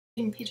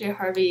PJ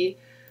Harvey,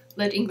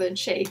 Let England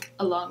Shake,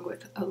 along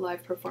with a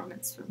live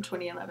performance from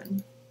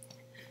 2011.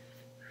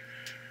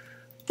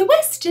 The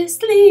West is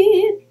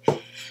asleep,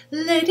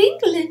 let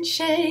England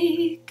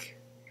shake,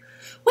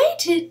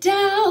 weighted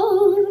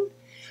down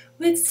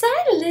with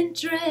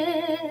silent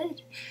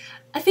dread.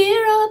 I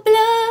fear our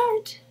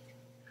blood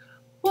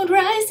won't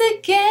rise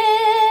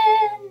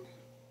again,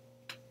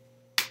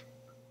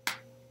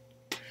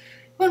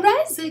 won't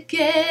rise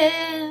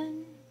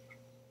again.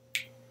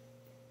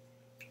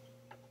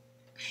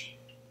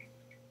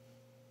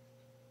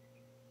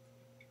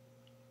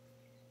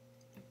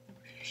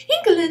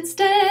 England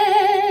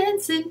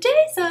stands and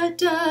days are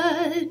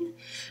done.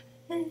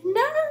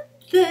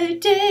 Another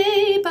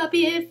day,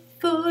 Bobby,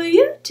 for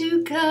you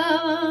to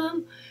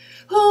come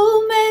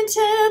home and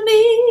tell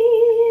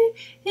me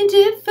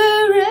indifference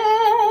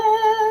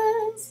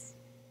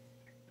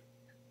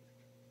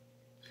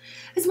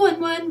is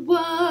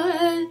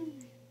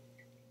 111.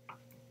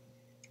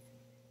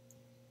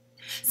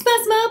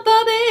 Smile, smile,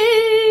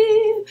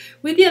 Bobby,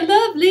 with your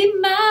lovely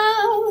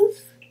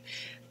mouth.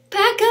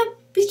 Pack up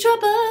your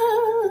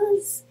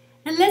troubles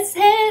and let's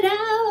head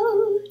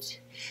out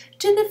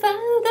to the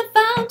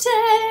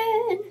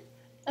fountain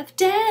of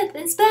death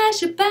and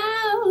splash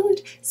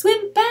about,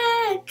 swim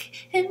back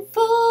and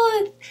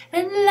forth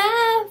and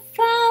laugh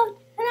out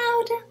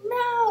loud and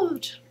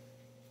loud.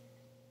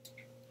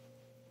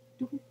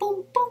 Boom,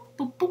 boom, boom,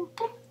 boom, boom,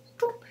 boom,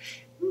 boom,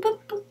 boom,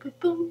 boom, boom,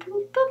 boom,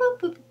 boom,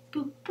 boom,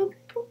 boom,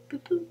 boom,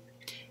 boom, boom,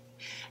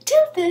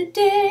 till the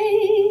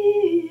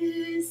day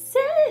is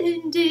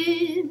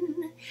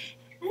ending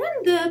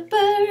and the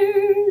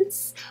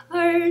birds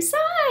are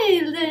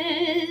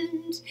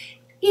silent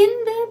in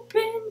the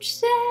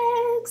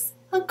branches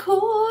are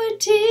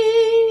courting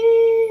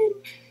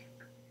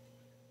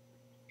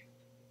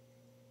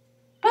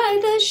by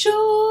the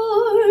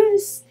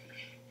shores,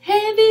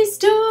 heavy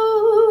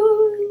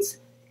stones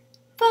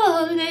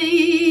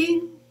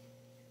falling.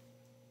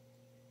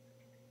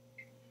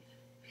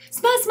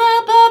 Smile,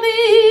 smile,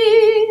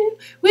 Bobby,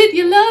 with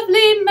your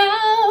lovely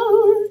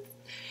mouth.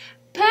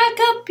 Pack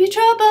up your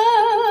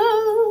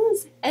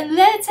troubles and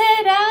let's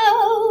head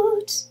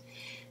out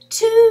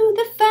to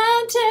the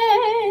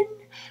fountain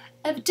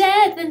of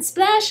death and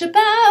splash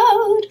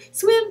about,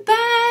 swim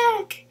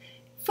back,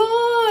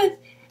 forth